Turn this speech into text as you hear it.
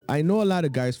I know a lot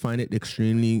of guys find it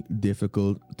extremely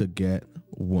difficult to get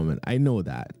women. I know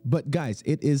that. But guys,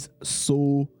 it is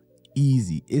so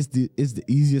easy. It's the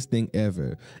easiest thing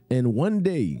ever. And one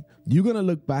day you're gonna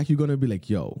look back, you're gonna be like,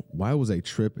 yo, why was I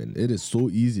tripping? It is so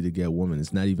easy to get women.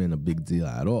 It's not even a big deal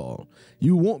at all.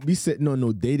 You won't be sitting on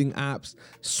no dating apps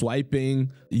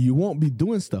swiping. You won't be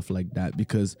doing stuff like that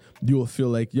because you'll feel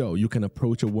like, yo, you can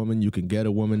approach a woman, you can get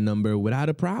a woman number without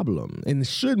a problem. And it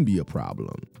shouldn't be a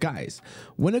problem. Guys,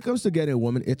 when it comes to getting a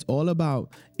woman, it's all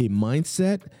about a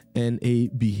mindset and a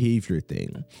behavior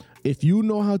thing. If you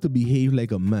know how to behave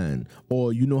like a man,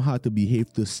 or you know how to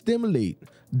behave to stimulate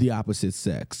the opposite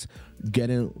sex,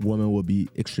 getting women will be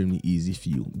extremely easy for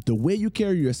you. The way you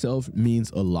carry yourself means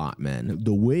a lot, man.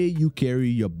 The way you carry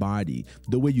your body,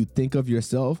 the way you think of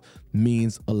yourself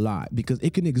means a lot because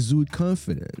it can exude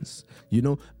confidence. You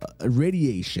know,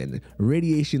 radiation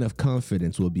of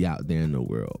confidence will be out there in the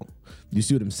world. You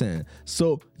see what I'm saying?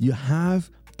 So you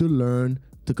have to learn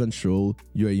to control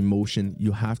your emotion.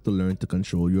 You have to learn to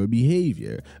control your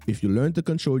behavior. If you learn to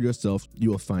control yourself,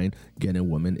 you will find getting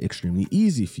women extremely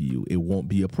easy for you. It won't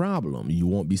be a problem. You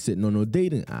won't be sitting on a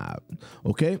dating app.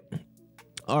 Okay?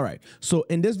 All right. So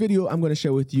in this video, I'm going to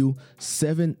share with you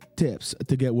 7 tips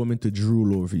to get women to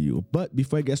drool over you. But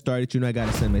before I get started, you know, I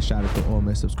got to send my shout out to all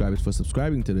my subscribers for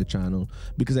subscribing to the channel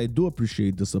because I do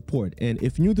appreciate the support. And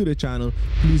if new to the channel,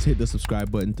 please hit the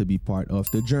subscribe button to be part of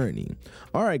the journey.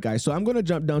 All right, guys. So I'm going to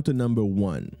jump down to number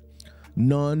 1.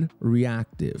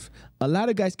 Non-reactive. A lot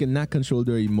of guys cannot control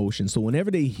their emotions. So whenever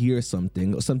they hear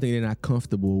something or something they're not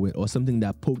comfortable with or something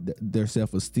that poked their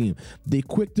self-esteem, they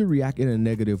quick to react in a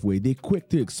negative way. They quick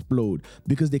to explode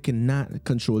because they cannot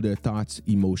control their thoughts,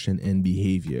 emotion, and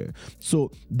behavior.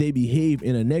 So they behave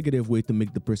in a negative way to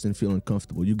make the person feel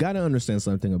uncomfortable. You got to understand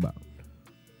something about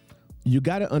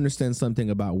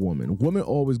women. Women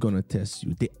always going to test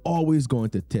you. They always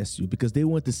going to test you because they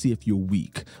want to see if you're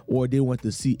weak or they want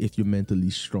to see if you're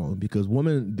mentally strong because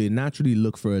women, they naturally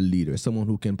look for a leader, someone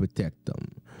who can protect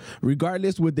them.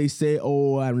 Regardless what they say,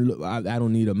 oh, I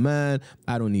don't need a man,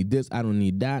 I don't need this, I don't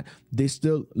need that. They're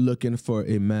still looking for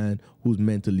a man who's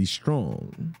mentally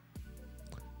strong.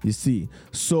 You see,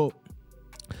 so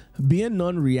being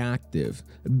non-reactive,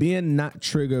 being not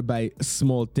triggered by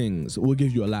small things will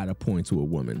give you a lot of points to a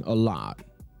woman, a lot.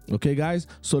 Okay, guys?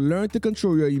 So learn to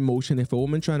control your emotion. If a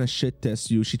woman trying to shit test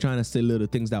you, she trying to say little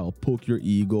things that will poke your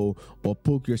ego or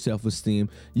poke your self-esteem.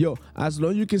 Yo, as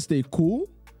long as you can stay cool,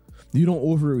 you don't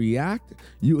overreact,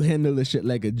 you handle the shit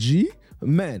like a G,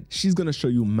 man, she's going to show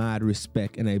you mad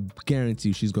respect and I guarantee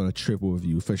you she's going to trip over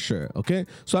you for sure. Okay?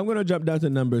 So I'm going to jump down to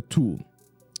number 2.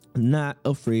 Not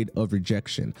afraid of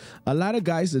rejection. A lot of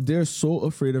guys, they're so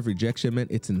afraid of rejection, man,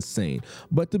 it's insane.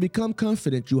 But to become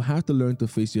confident, you have to learn to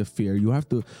face your fear. You have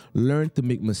to learn to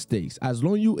make mistakes. As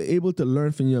long as you're able to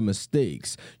learn from your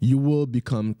mistakes, you will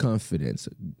become confident.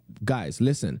 Guys,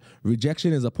 listen,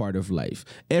 rejection is a part of life.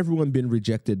 Everyone been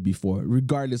rejected before,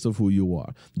 regardless of who you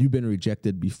are. You've been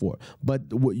rejected before.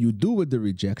 But what you do with the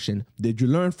rejection, did you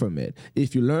learn from it?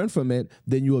 If you learn from it,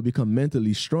 then you will become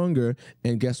mentally stronger.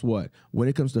 And guess what? When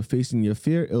it comes to facing your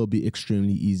fear, it'll be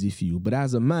extremely easy for you. But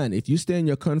as a man, if you stay in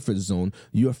your comfort zone,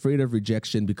 you're afraid of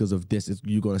rejection because of this,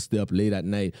 you're going to stay up late at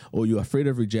night, or you're afraid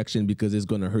of rejection because it's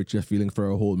going to hurt your feeling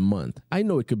for a whole month. I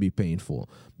know it could be painful,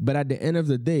 but at the end of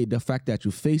the day, the fact that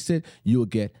you face it, you'll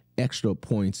get extra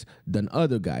points than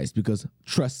other guys because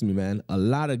trust me, man, a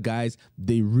lot of guys,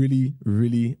 they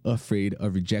really afraid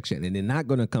of rejection and they're not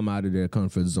going to come out of their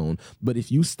comfort zone. But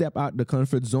if you step out the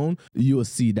comfort zone, you'll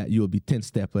see that you'll be 10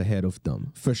 steps ahead of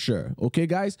them for sure. Okay,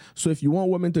 guys? So if you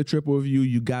want women to trip over you,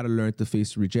 you got to learn to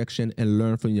face rejection and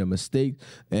learn from your mistake.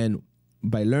 And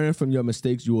by learning from your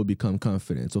mistakes, you will become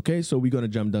confident. Okay, so we're going to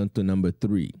jump down to number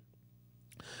 3.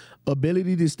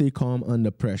 Ability to stay calm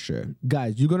under pressure.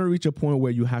 Guys, you're going to reach a point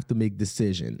where you have to make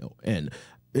decisions, and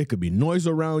it could be noise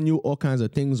around you, all kinds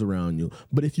of things around you.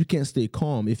 But if you can't stay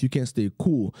calm, if you can't stay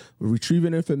cool,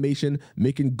 retrieving information,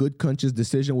 making good conscious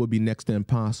decision will be next to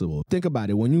impossible. Think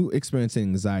about it. When you experience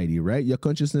anxiety, right, your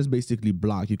consciousness basically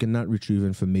blocked. You cannot retrieve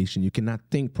information. You cannot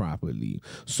think properly.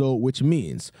 So, which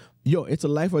means, yo, it's a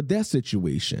life or death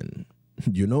situation.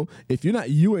 You know, if you're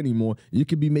not you anymore, you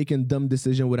could be making dumb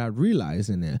decisions without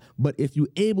realizing it. But if you're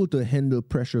able to handle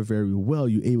pressure very well,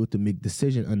 you're able to make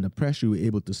decisions under pressure, you're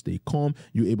able to stay calm,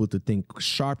 you're able to think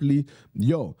sharply.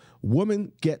 Yo,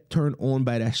 women get turned on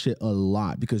by that shit a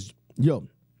lot because, yo,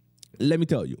 let me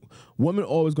tell you, women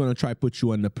always going to try to put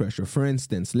you under pressure. For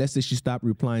instance, let's say she stopped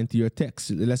replying to your text.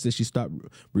 Let's say she stopped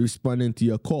responding to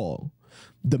your call.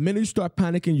 The minute you start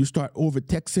panicking, you start over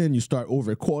texting, you start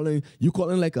over calling, you're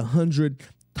calling like 100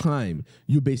 time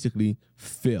you basically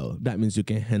fail. That means you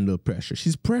can handle pressure.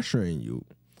 She's pressuring you.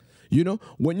 You know,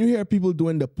 when you hear people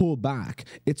doing the pull back,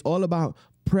 it's all about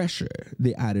pressure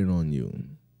they added on you.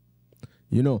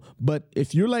 You know, but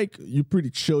if you're like, you're pretty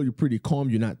chill, you're pretty calm,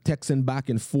 you're not texting back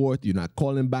and forth, you're not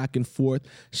calling back and forth,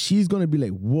 she's going to be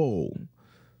like, whoa,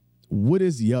 what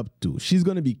is he up to? She's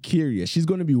going to be curious. She's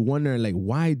going to be wondering, like,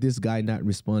 why this guy not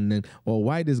responding, or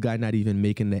why this guy not even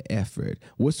making the effort?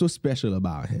 What's so special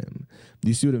about him? Do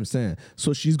you see what I'm saying?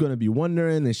 So she's going to be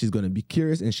wondering, and she's going to be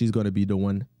curious, and she's going to be the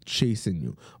one chasing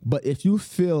you. But if you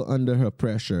feel under her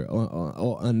pressure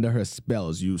or under her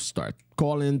spells, you start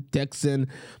calling, texting,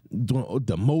 doing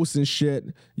the most and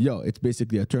shit, yo, it's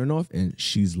basically a turn off, and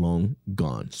she's long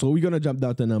gone. So we're going to jump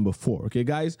down to number 4. Okay,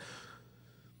 guys?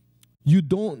 You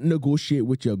don't negotiate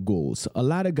with your goals. A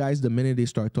lot of guys, the minute they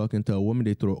start talking to a woman,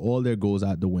 they throw all their goals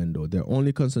out the window. Their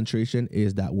only concentration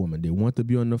is that woman. They want to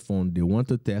be on the phone. They want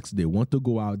to text. They want to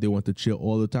go out. They want to chill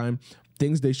all the time.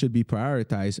 Things they should be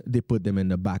prioritized, they put them in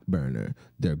the back burner,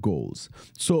 their goals.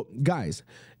 So, guys,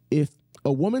 if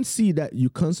a woman see that you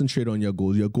concentrate on your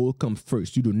goal comes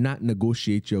first. You do not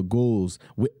negotiate your goals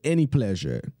with any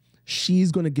pleasure.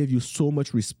 She's going to give you so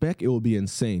much respect, it will be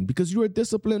insane, because you're a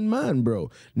disciplined man, bro.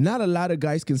 Not a lot of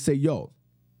guys can say, yo,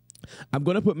 I'm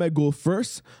going to put my goal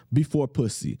first before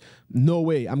pussy. No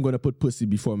way I'm going to put pussy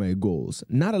before my goals.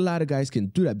 Not a lot of guys can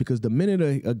do that, because the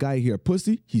minute a guy hear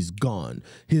pussy, he's gone.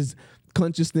 His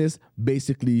consciousness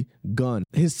basically gone.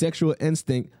 His sexual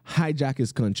instinct hijack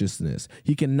his consciousness.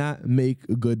 He cannot make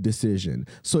a good decision.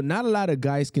 So not a lot of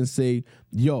guys can say,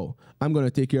 yo, I'm going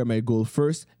to take care of my goal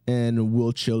first and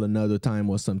we'll chill another time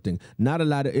or something. Not a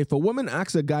lot of, if a woman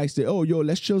asks a guy, say, oh, yo,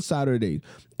 let's chill Saturday.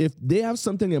 If they have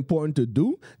something important to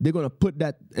do, they're going to put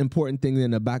that important thing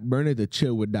in the back burner to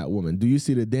chill with that woman. Do you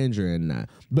see the danger in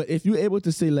that? But if you're able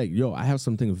to say, like, yo, I have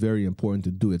something very important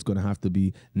to do, it's going to have to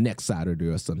be next Saturday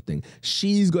or something,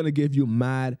 she's going to give you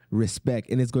mad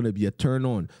respect, and it's going to be a turn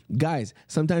on. Guys,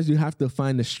 sometimes you have to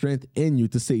find the strength in you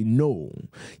to say no.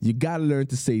 You got to learn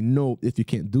to say no if you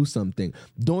can't do something.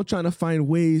 Don't try to find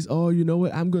ways, oh, you know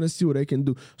what, I'm going to see what I can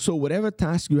do. So whatever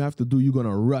task you have to do, you're going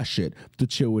to rush it to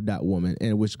chill with that woman,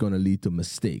 and which is going to lead to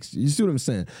mistakes. You see what I'm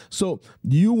saying? So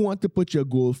you want to put your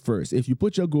goal first. If you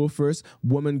put your goal first,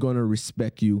 woman going to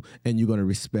respect you, and you're going to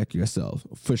respect yourself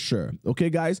for sure. Okay,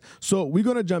 guys? So we're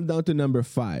going to jump down to number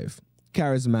 5.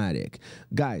 Charismatic.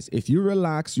 Guys, if you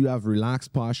relax, you have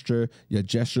relaxed posture, your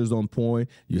gestures on point,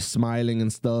 you're smiling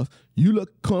and stuff, you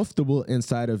look comfortable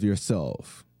inside of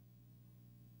yourself.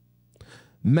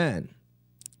 Man,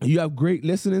 you have great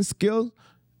listening skill,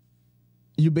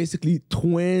 you're basically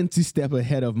 20 steps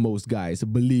ahead of most guys.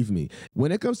 Believe me.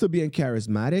 When it comes to being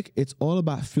charismatic, it's all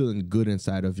about feeling good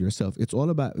inside of yourself. It's all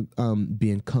about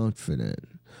being confident.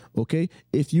 Okay?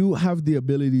 If you have the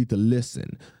ability to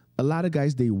listen, a lot of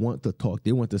guys, they want to talk.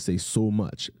 They want to say so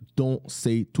much. Don't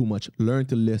say too much. Learn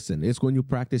to listen. It's when you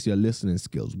practice your listening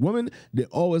skills. Women, they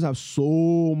always have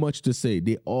so much to say.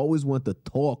 They always want to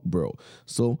talk, bro.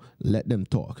 So let them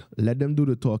talk. Let them do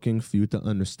the talking for you to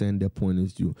understand their point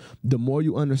of view. The more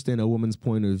you understand a woman's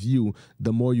point of view,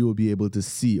 the more you will be able to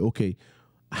see, okay,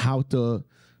 how to,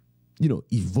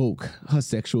 evoke her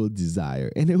sexual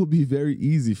desire. And it will be very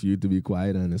easy for you, to be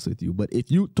quite honest with you. But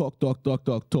if you talk,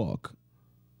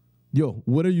 yo,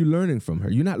 what are you learning from her?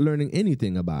 You're not learning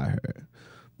anything about her.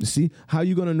 You see, how are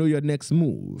you going to know your next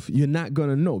move? You're not going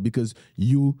to know, because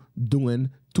you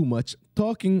doing too much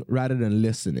talking rather than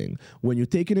listening. When you're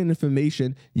taking in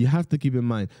information, you have to keep in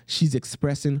mind, she's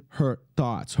expressing her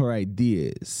thoughts, her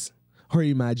ideas, her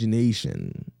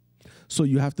imagination. So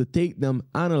you have to take them,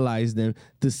 analyze them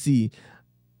to see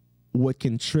what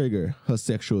can trigger her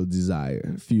sexual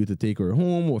desire for you to take her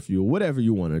home, or for you, whatever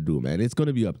you want to do, man. It's going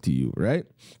to be up to you, right?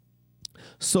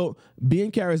 So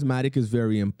being charismatic is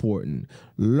very important.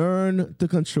 Learn to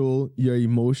control your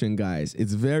emotion, guys.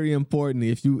 It's very important.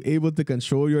 If you're able to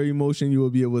control your emotion, you will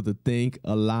be able to think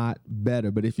a lot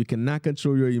better. But if you cannot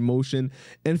control your emotion,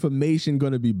 information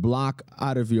going to be blocked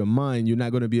out of your mind. You're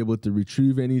not going to be able to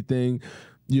retrieve anything.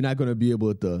 You're not going to be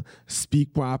able to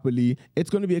speak properly. It's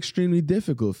going to be extremely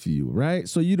difficult for you, right?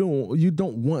 So you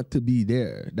don't want to be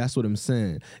there. That's what I'm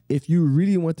saying. If you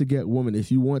really want to get women, if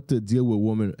you want to deal with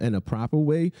women in a proper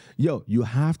way, yo, you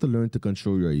have to learn to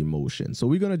control your emotions. So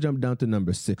we're going to jump down to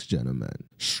number 6, gentlemen.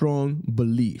 Strong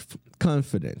belief,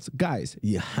 confidence. Guys,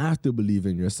 you have to believe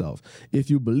in yourself. If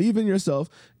you believe in yourself,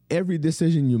 every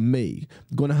decision you make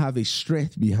going to have a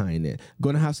strength behind it,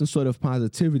 going to have some sort of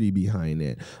positivity behind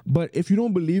it. But if you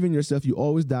don't believe in yourself, you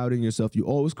always doubting yourself, you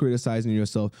always criticizing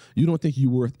yourself, you don't think you're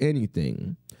worth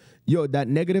anything, yo, that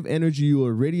negative energy you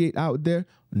will radiate out there,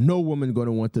 no woman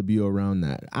gonna want to be around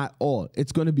that at all.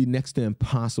 It's gonna be next to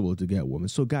impossible to get women.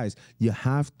 So guys, you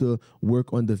have to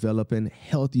work on developing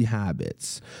healthy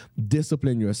habits.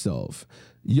 Discipline yourself.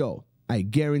 Yo, I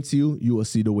guarantee you will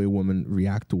see the way women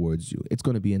react towards you. It's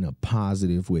gonna be in a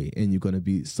positive way, and you're gonna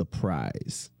be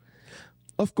surprised.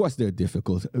 Of course, they're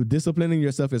difficult. Disciplining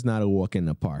yourself is not a walk in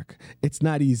the park. It's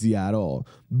not easy at all.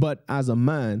 But as a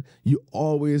man, you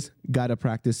always got to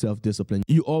practice self-discipline.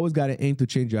 You always got to aim to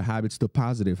change your habits to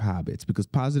positive habits, because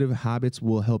positive habits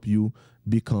will help you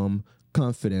become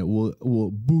confident,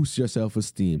 will boost your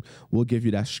self-esteem, will give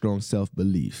you that strong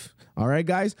self-belief. All right,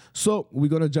 guys? So we're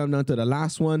going to jump down to the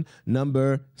last one,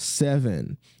 number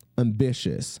 7,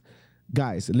 ambitious.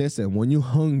 Guys, listen, when you're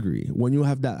hungry, when you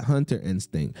have that hunter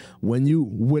instinct, when you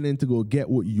willing to go get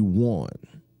what you want,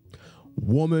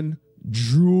 woman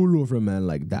drool over a man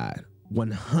like that.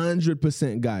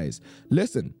 100%, guys.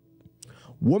 Listen,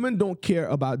 women don't care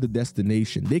about the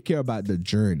destination. They care about the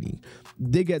journey.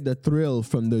 They get the thrill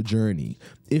from the journey.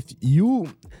 If you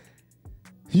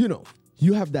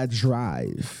have that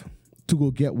drive to go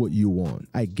get what you want,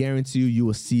 I guarantee you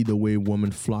will see the way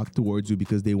women flock towards you,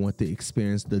 because they want to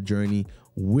experience the journey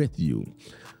with you.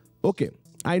 Okay,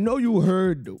 I know you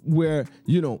heard where,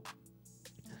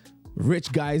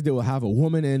 rich guys, they will have a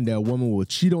woman and their woman will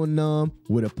cheat on them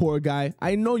with a poor guy.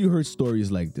 I know you heard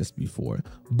stories like this before,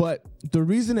 but the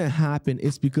reason it happened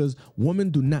is because women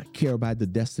do not care about the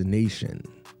destination.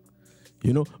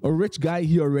 A rich guy,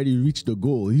 he already reached the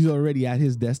goal. He's already at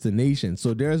his destination.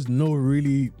 So there's no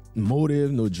really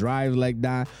motive, no drive like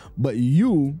that. But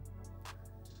I'm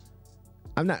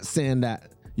not saying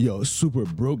that you're super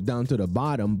broke down to the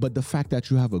bottom, but the fact that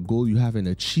you have a goal you haven't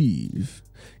achieved,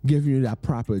 giving you that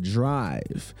proper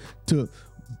drive to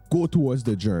go towards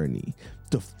the journey,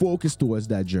 to focus towards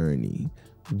that journey.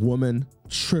 Women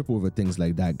trip over things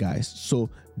like that, guys. So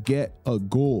get a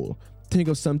goal. Think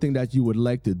of something that you would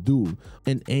like to do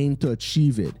and aim to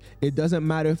achieve it. It doesn't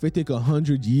matter if it takes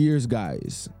 100 years,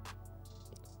 guys.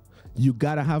 You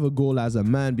gotta have a goal as a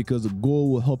man, because a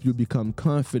goal will help you become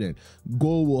confident.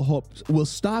 Goal will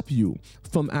stop you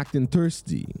from acting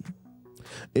thirsty.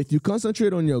 If you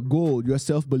concentrate on your goal, your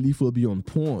self-belief will be on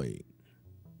point.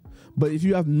 But if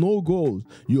you have no goals,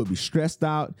 you'll be stressed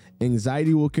out,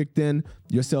 anxiety will kick in,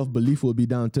 your self-belief will be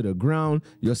down to the ground,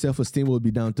 your self-esteem will be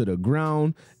down to the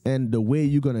ground, and the way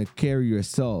you're going to carry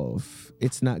yourself,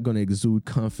 it's not going to exude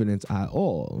confidence at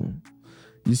all.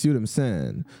 You see what I'm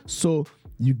saying? So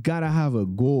you got to have a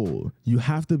goal. You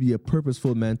have to be a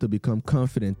purposeful man to become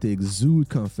confident, to exude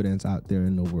confidence out there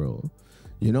in the world,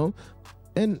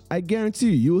 And I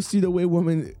guarantee you will see the way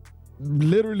women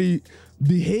literally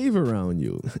behave around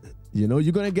you. You're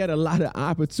going to get a lot of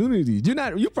opportunities.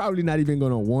 You're probably not even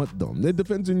going to want them. It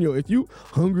depends on you. If you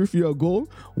hungry for your goal,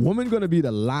 woman going to be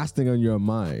the last thing on your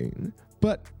mind.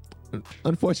 But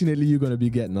unfortunately, you're going to be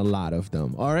getting a lot of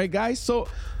them. All right, guys. So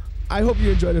I hope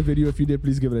you enjoyed the video. If you did,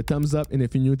 please give it a thumbs up. And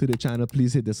if you're new to the channel,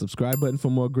 please hit the subscribe button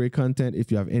for more great content. If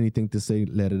you have anything to say,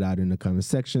 let it out in the comment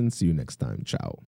section. See you next time. Ciao.